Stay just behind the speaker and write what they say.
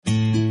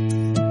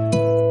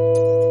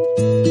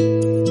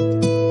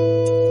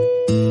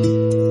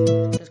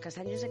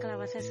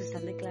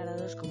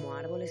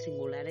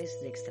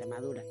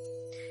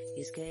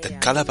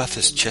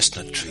Calabazas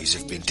chestnut trees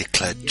have been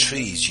declared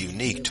trees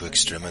unique to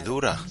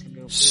Extremadura.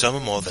 Some are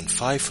more than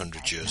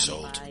 500 years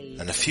old,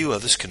 and a few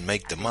others can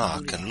make the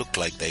mark and look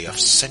like they have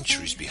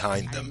centuries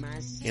behind them.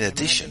 In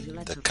addition,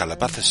 the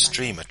Calabazas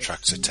stream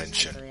attracts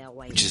attention,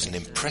 which is an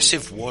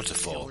impressive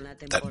waterfall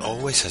that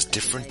always has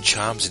different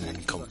charms in an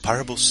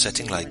incomparable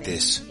setting like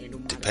this,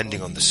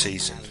 depending on the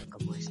season.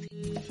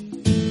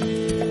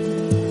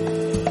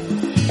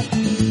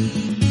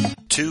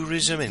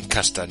 Tourism in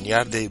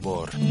Castañar de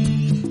Ibor.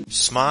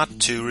 Smart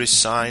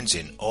tourist signs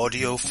in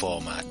audio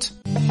format.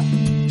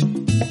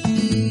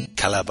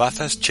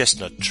 Calabazas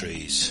chestnut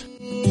trees.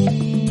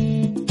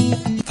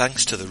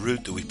 Thanks to the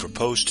route that we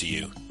propose to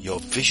you,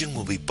 your vision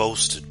will be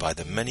bolstered by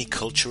the many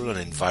cultural and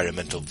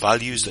environmental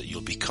values that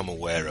you'll become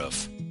aware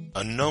of,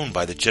 unknown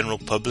by the general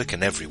public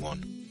and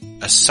everyone.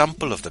 A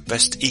sample of the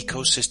best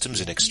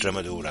ecosystems in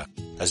Extremadura,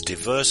 as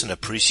diverse and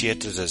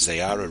appreciated as they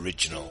are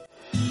original.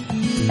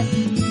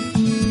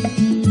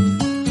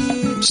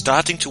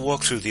 Starting to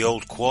walk through the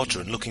old quarter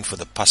and looking for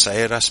the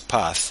Pasaeras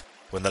path,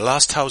 when the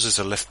last houses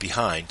are left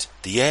behind,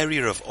 the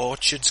area of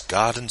orchards,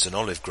 gardens and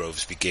olive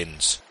groves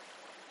begins.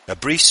 A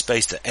brief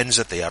space that ends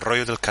at the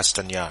Arroyo del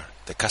Castañar,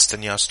 the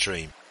Castañar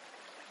stream.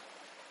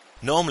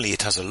 Normally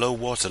it has a low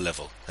water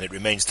level and it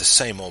remains the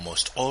same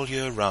almost all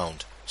year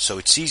round, so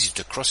it's easy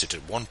to cross it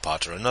at one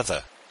part or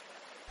another.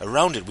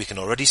 Around it we can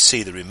already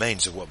see the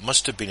remains of what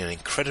must have been an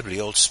incredibly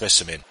old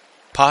specimen,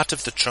 part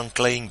of the trunk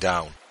laying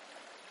down.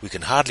 We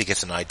can hardly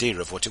get an idea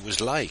of what it was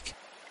like.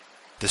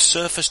 The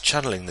surface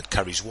channeling that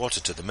carries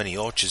water to the many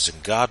orchards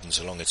and gardens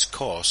along its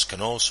course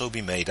can also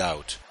be made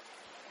out.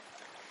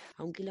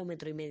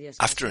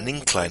 After an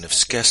incline of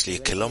scarcely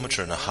 1.5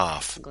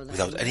 kilometers,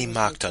 without any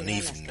marked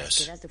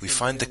unevenness, we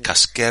find the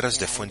Casqueras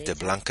de Fuente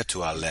Blanca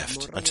to our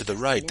left, and to the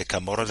right the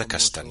Camorra de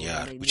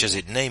Castañar, which as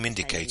its name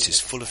indicates is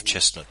full of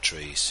chestnut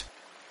trees.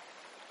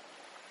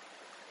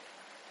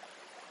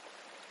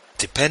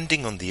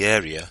 Depending on the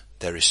area,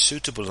 there is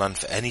suitable land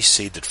for any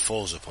seed that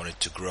falls upon it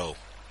to grow,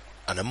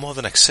 and a more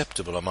than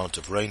acceptable amount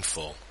of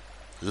rainfall.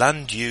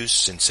 Land used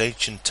since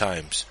ancient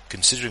times,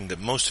 considering that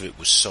most of it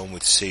was sown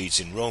with seeds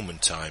in Roman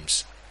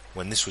times,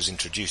 when this was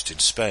introduced in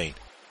Spain.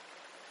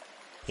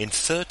 In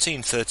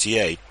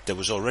 1338 there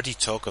was already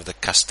talk of the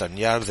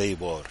Castañar de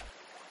Ibor.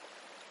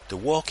 The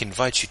walk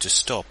invites you to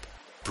stop,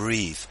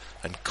 breathe,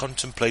 and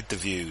contemplate the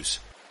views.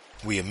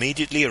 We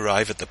immediately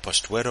arrive at the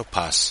Postuero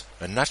Pass,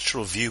 a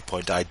natural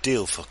viewpoint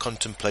ideal for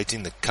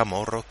contemplating the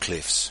Camorro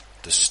cliffs,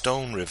 the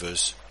stone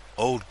rivers,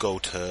 old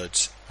goat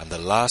herds, and the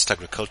last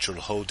agricultural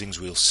holdings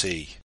we'll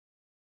see.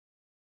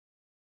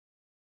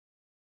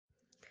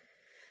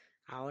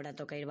 Now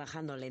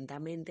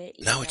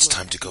it's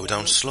time to go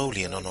down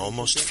slowly and on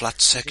almost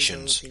flat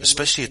sections,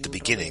 especially at the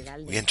beginning.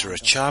 We enter a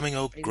charming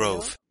oak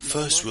grove.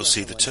 First we'll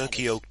see the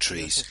Turkey oak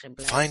trees,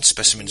 fine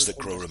specimens that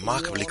grow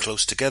remarkably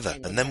close together,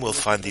 and then we'll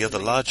find the other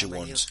larger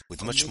ones,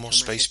 with much more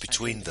space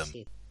between them.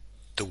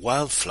 The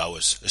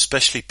wildflowers,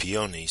 especially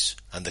peonies,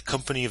 and the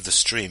company of the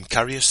stream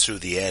carry us through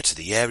the air to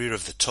the area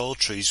of the tall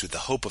trees with the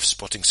hope of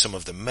spotting some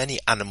of the many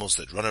animals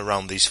that run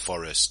around these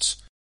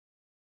forests.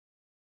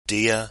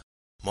 Deer,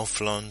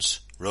 mouflons,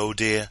 roe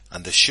deer,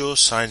 and the sure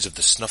signs of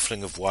the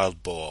snuffling of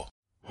wild boar.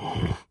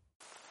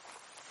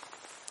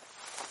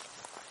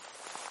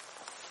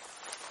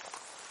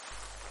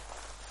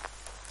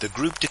 The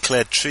group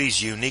declared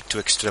trees unique to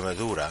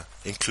Extremadura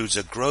includes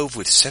a grove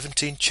with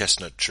 17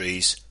 chestnut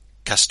trees,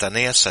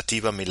 Castanea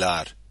sativa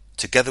millar,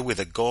 together with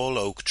a gall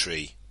oak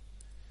tree.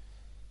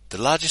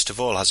 The largest of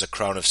all has a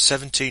crown of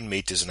 17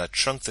 meters and a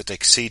trunk that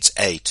exceeds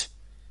 8.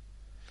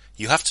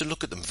 You have to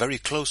look at them very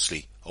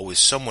closely, or with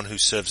someone who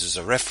serves as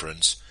a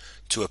reference,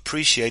 to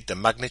appreciate the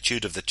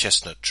magnitude of the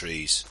chestnut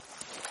trees.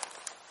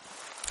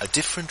 A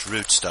different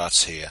route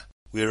starts here.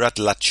 We are at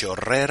La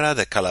Chorrera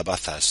de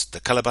Calabazas, the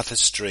Calabazas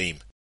stream.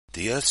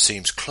 The earth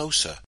seems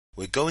closer.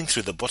 We're going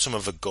through the bottom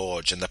of a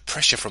gorge, and the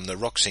pressure from the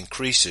rocks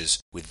increases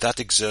with that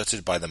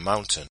exerted by the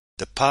mountain.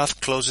 The path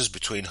closes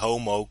between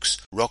holm oaks,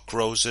 rock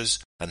roses,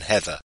 and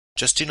heather,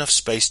 just enough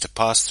space to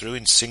pass through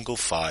in single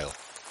file.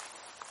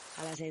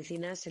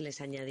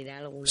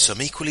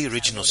 Some equally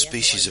original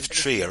species of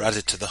tree are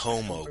added to the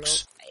holm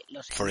oaks.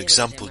 For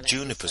example,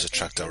 junipers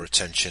attract our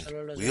attention.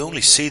 We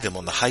only see them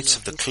on the heights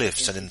of the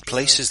cliffs and in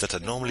places that are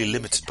normally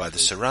limited by the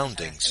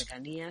surroundings,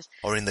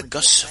 or in the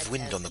gusts of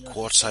wind on the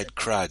quartzite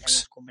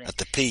crags. At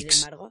the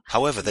peaks,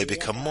 however, they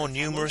become more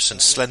numerous and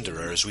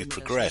slenderer as we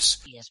progress.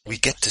 We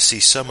get to see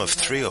some of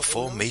 3 or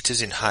 4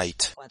 meters in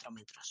height.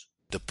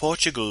 The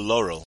Portugal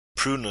laurel,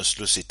 Prunus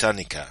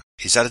lusitanica,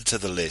 is added to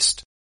the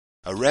list.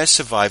 A rare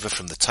survivor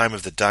from the time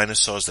of the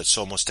dinosaurs that's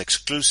almost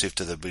exclusive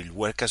to the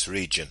Bilhuercas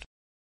region.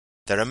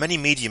 There are many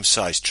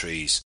medium-sized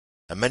trees,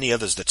 and many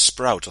others that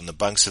sprout on the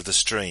banks of the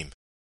stream,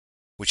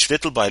 which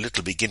little by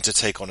little begin to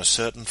take on a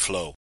certain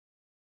flow.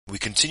 We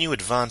continue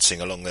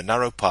advancing along the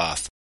narrow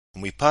path,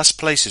 and we pass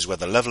places where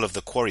the level of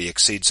the quarry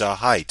exceeds our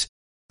height,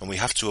 and we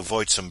have to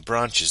avoid some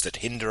branches that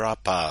hinder our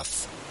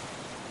path.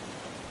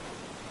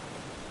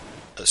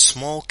 A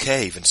small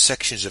cave and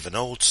sections of an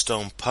old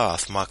stone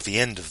path mark the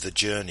end of the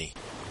journey.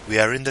 We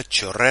are in the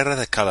Chorrera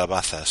de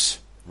Calabazas,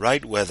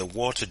 right where the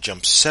water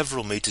jumps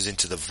several meters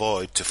into the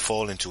void to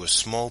fall into a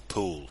small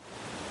pool.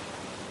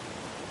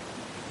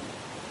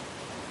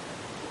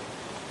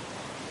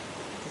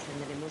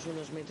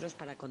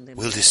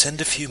 We'll descend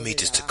a few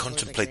meters to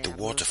contemplate the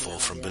waterfall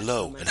from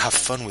below and have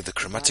fun with the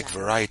chromatic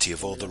variety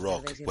of all the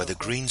rock, where the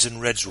greens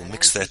and reds will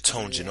mix their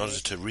tones in order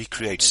to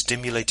recreate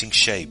stimulating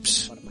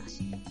shapes.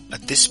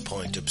 At this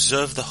point,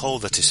 observe the hole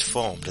that is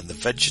formed and the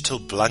vegetal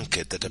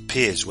blanket that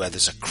appears where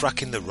there's a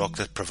crack in the rock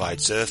that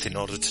provides earth in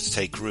order to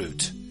take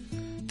root.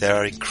 There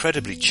are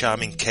incredibly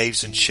charming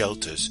caves and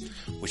shelters,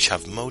 which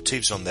have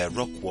motifs on their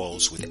rock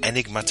walls with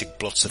enigmatic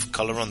blots of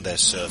colour on their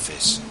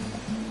surface.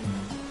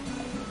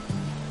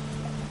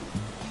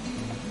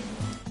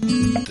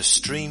 The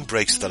stream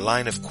breaks the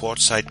line of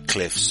quartzite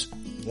cliffs.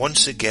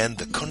 Once again,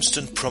 the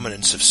constant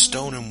prominence of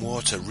stone and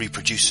water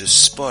reproduces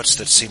spots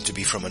that seem to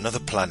be from another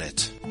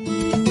planet.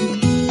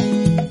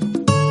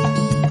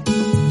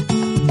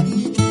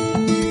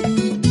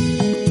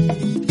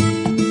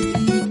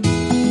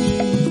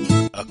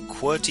 A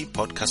QWERTY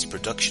podcast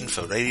production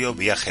for Radio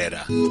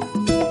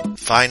Viajera.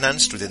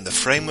 Financed within the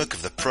framework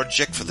of the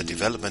Project for the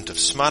Development of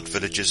Smart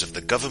Villages of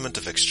the Government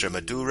of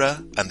Extremadura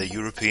and the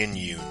European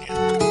Union.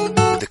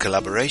 The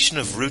collaboration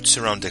of Roots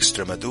Around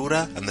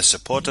Extremadura and the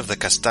support of the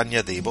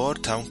Castañar de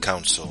Ibor Town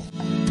Council.